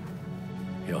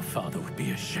 Your father would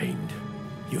be ashamed.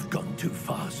 You've gone too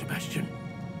far, Sebastian.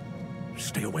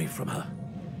 Stay away from her.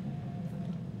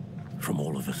 From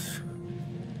all of us.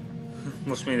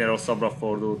 Most minden rosszabbra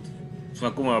fordult. És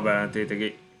már komolyabb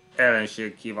ellentétek,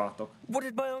 ellenség kiváltak. What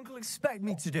did my uncle expect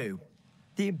me to do?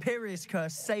 The Imperious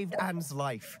curse saved Anne's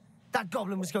life. That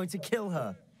goblin was going to kill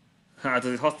her. Hát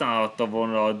azért használhatta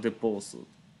volna a depószút.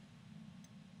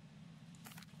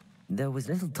 There was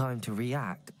little time to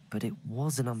react, but it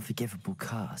was an unforgivable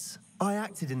curse. I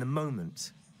acted in the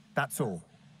moment. That's all.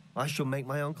 I shall make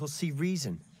my uncle see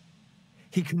reason.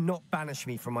 He cannot banish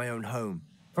me from my own home,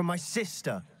 from my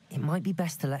sister. It might be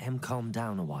best to let him calm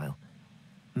down a while.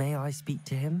 May I speak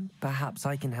to him? Perhaps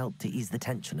I can help to ease the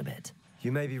tension a bit.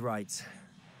 You may be right.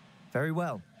 Very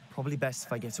well. Probably best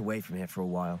if I get away from here for a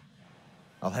while.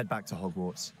 I'll head back to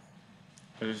Hogwarts.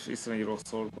 És iszom egy rossz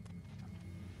szorba.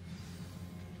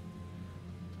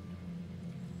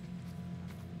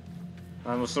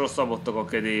 Hát most rosszabbodtak a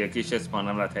kedélyek, és ezt már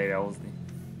nem lehet helyrehozni.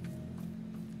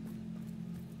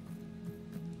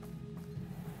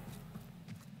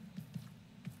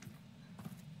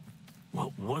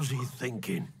 What was he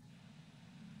thinking?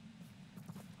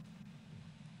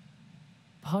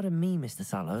 Pardon me, Mr.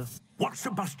 Sallow. What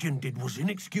Sebastian did was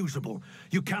inexcusable.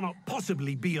 You cannot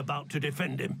possibly be about to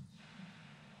defend him.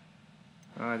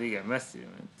 Hát igen, messzire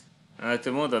ment.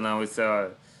 Hát mondanám, hogy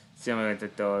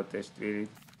szemelmentette a testvérét.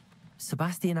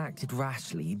 Sebastian acted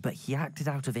rashly, but he acted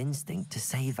out of instinct to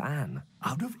save Anne.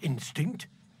 Out of instinct?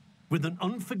 With an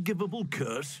unforgivable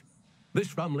curse?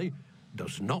 This family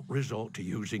does not resort to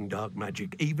using dark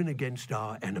magic, even against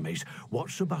our enemies. What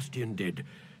Sebastian did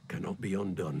cannot be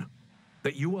undone.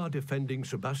 That you are defending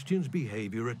Sebastian's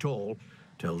behavior at all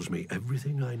tells me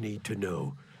everything I need to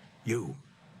know. You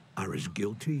are as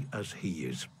guilty as he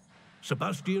is.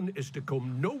 Sebastian is to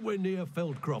come nowhere near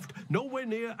Feldcroft, nowhere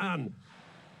near Anne.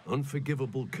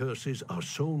 Unforgivable curses are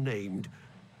so named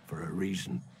for a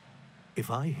reason. If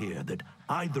I hear that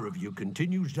either of you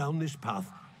continues down this path,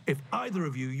 if either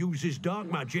of you uses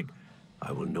dark magic,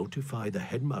 I will notify the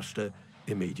headmaster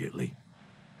immediately.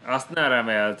 Azt ne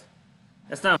remeld.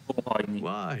 Ezt nem fogom hagyni.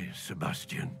 Why,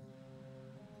 Sebastian?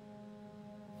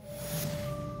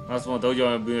 Azt mondta, hogy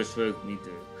olyan bűnös vagyok, mint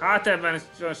ő. Hát ebben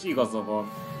is igaza van.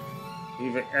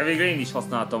 Végre én is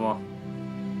használtam a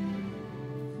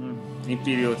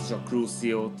Imperiót és a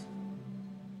Cruciót.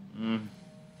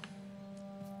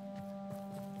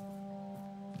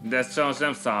 De ez sajnos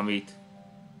nem számít.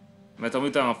 Mert ami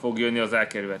utána fog jönni, az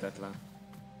elkerülhetetlen.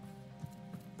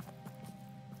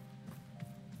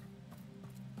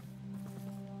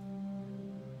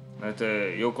 Mert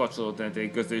jó kapcsolatot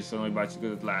tenni közül és a nagybácsi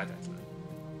között lehetetlen.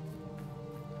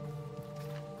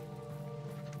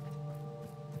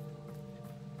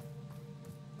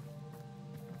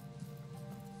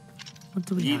 What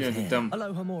do we Így have here? döntöttem.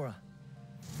 Hello, Hamora.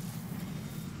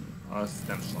 Azt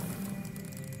nem sajnálom.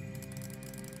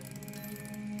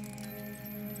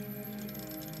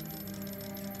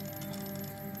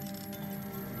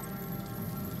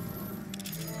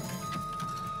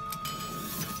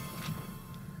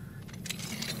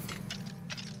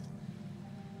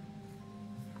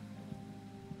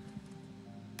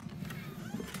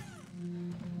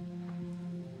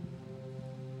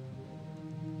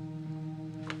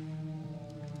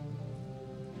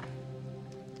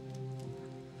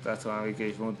 Tehát valamikor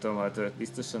is mondtam, hát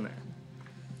biztosan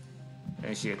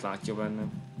ellenséget látja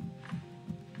bennem.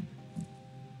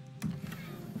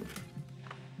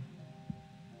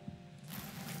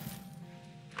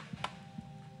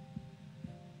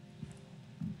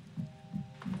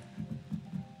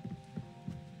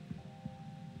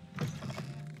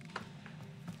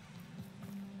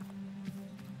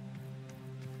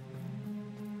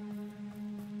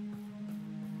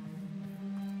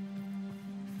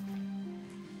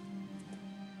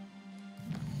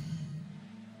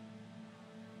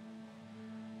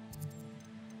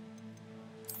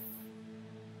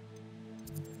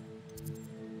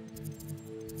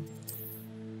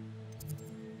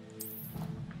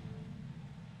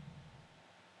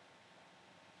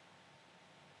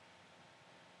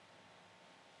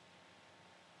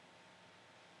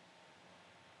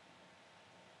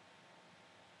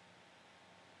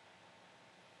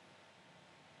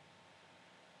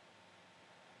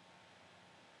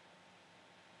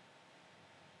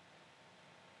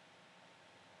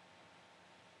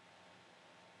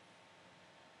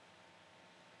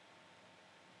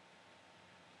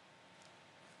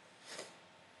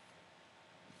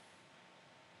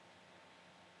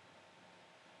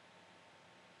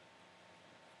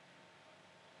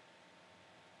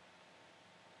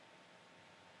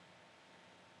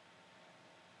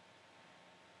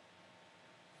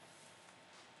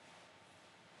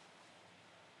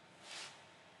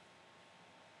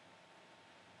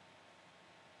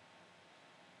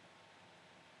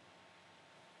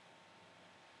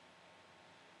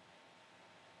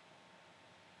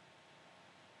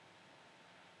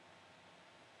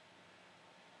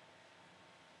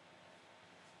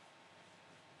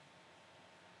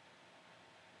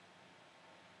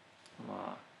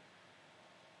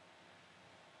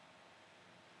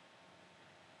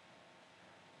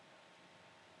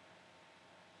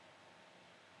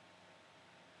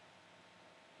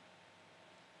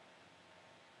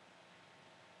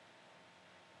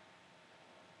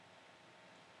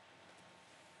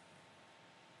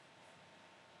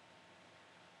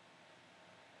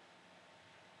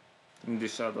 Mindig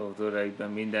Shadow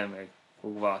töreikben minden meg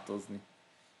fog változni.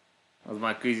 Az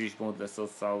már krízispont lesz a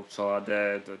Sallow család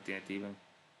történetében.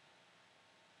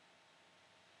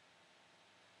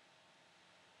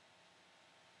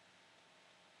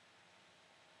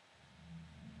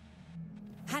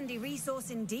 Handy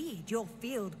resource indeed, your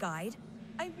field guide.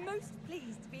 I'm most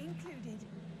pleased to be included.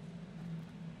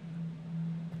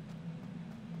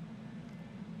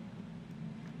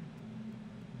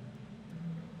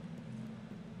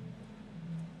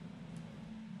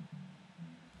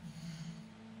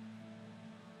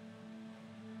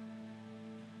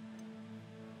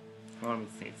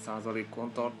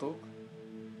 %34-on tartok.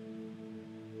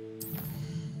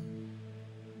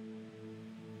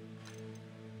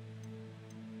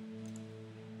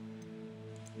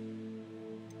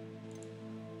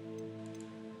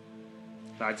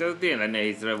 Látja, ez tényleg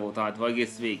nehézre volt átva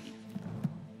egész végig.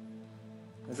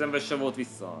 Ezenben sem volt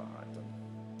visszaállítani.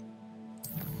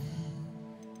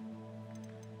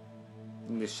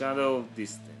 In the shadow of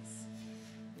distance.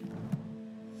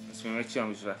 Ezt még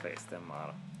megcsinálom és befejeztem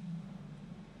már.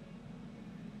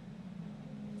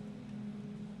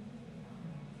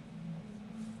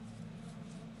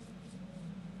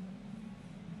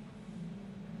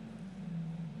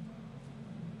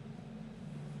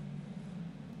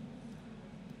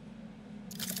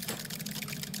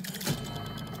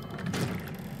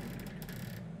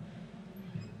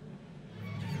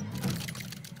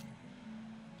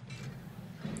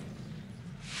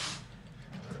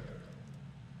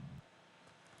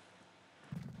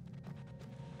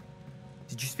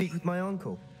 Did you speak with my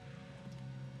uncle?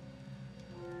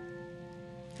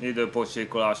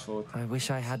 Időpocsékolás volt. I wish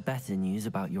I had better news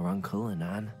about your uncle and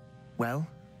Anne. Well,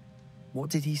 what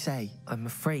did he say? I'm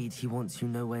afraid he wants you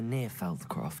nowhere near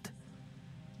Feldcroft.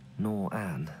 Nor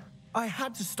Anne. I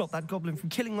had to stop that goblin from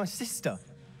killing my sister.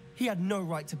 He had no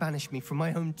right to banish me from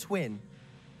my own twin.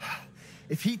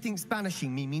 If he thinks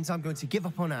banishing me means I'm going to give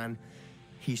up on Anne,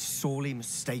 he's sorely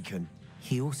mistaken.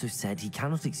 He also said he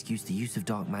cannot excuse the use of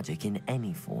dark magic in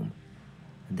any form,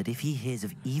 and that if he hears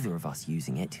of either of us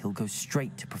using it, he'll go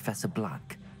straight to Professor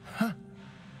Black. Huh.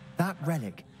 That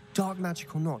relic, dark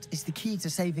magic or not, is the key to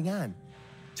saving Anne.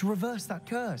 To reverse that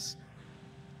curse.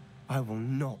 I will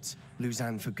not lose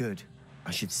Anne for good. I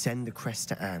should send the crest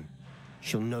to Anne.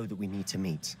 She'll know that we need to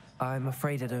meet. I'm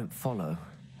afraid I don't follow.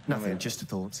 Nothing, just a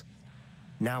thought.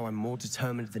 Now I'm more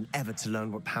determined than ever to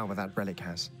learn what power that relic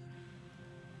has.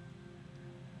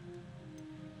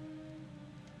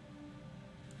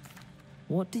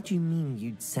 What did you mean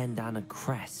you'd send Anne a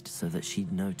crest so that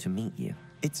she'd know to meet you?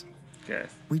 It's... Okay.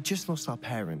 We just lost our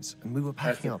parents, and we were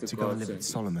packing up to go and live with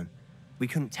Solomon. We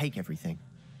couldn't take everything.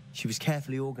 She was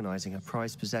carefully organizing her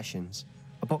prized possessions,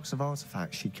 a box of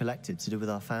artifacts she'd collected to do with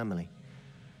our family.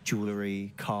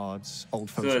 Jewelry, cards, old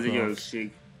photographs.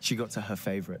 She got to her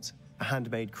favorite, a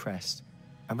handmade crest,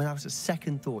 and without a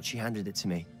second thought, she handed it to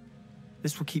me.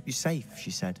 This will keep you safe,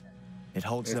 she said. It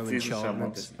holds no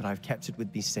enchantment, but I've kept it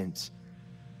with me since.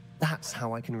 That's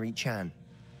how I can reach Anne.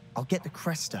 I'll get the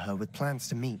crest to her with plans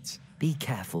to meet. Be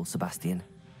careful, Sebastian.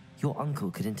 Your uncle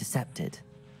could intercept it.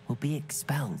 We'll be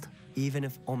expelled. Even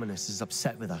if Ominous is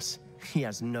upset with us, he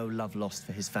has no love lost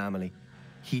for his family.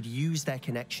 He'd use their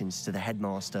connections to the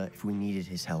headmaster if we needed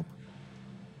his help.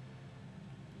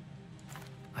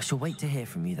 I shall wait to hear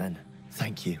from you then.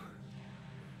 Thank you.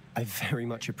 I very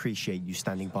much appreciate you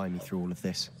standing by me through all of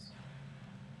this.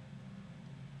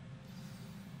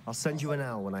 I'll send you an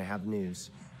owl when I have news.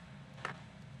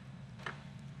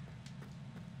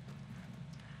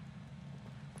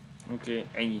 Oké,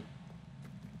 ennyi.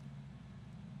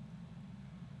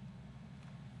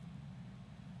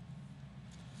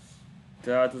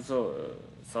 Tehát az a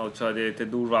Sallow család egy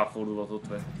durvább fordulatot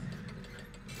vett.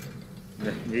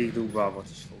 De még durvábbat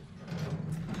is fog.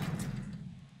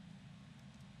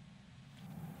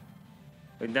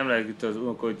 Hogy nem lehet itt az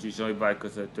unokolt is, hogy bár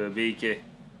között béké.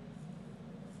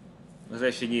 Az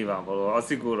esély nyilvánvalóan, a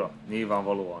szigorra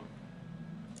nyilvánvalóan.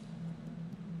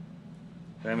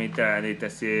 Reménytelenné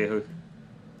teszi, hogy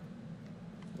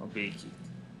a békét.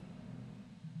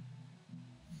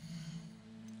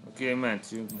 Oké,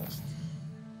 mentjünk most.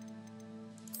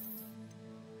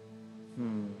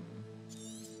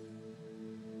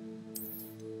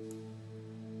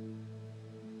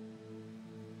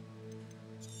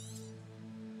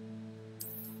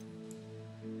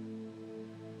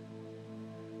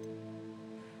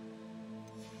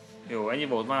 Jó, ennyi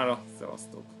volt mára,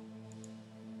 szevasztok!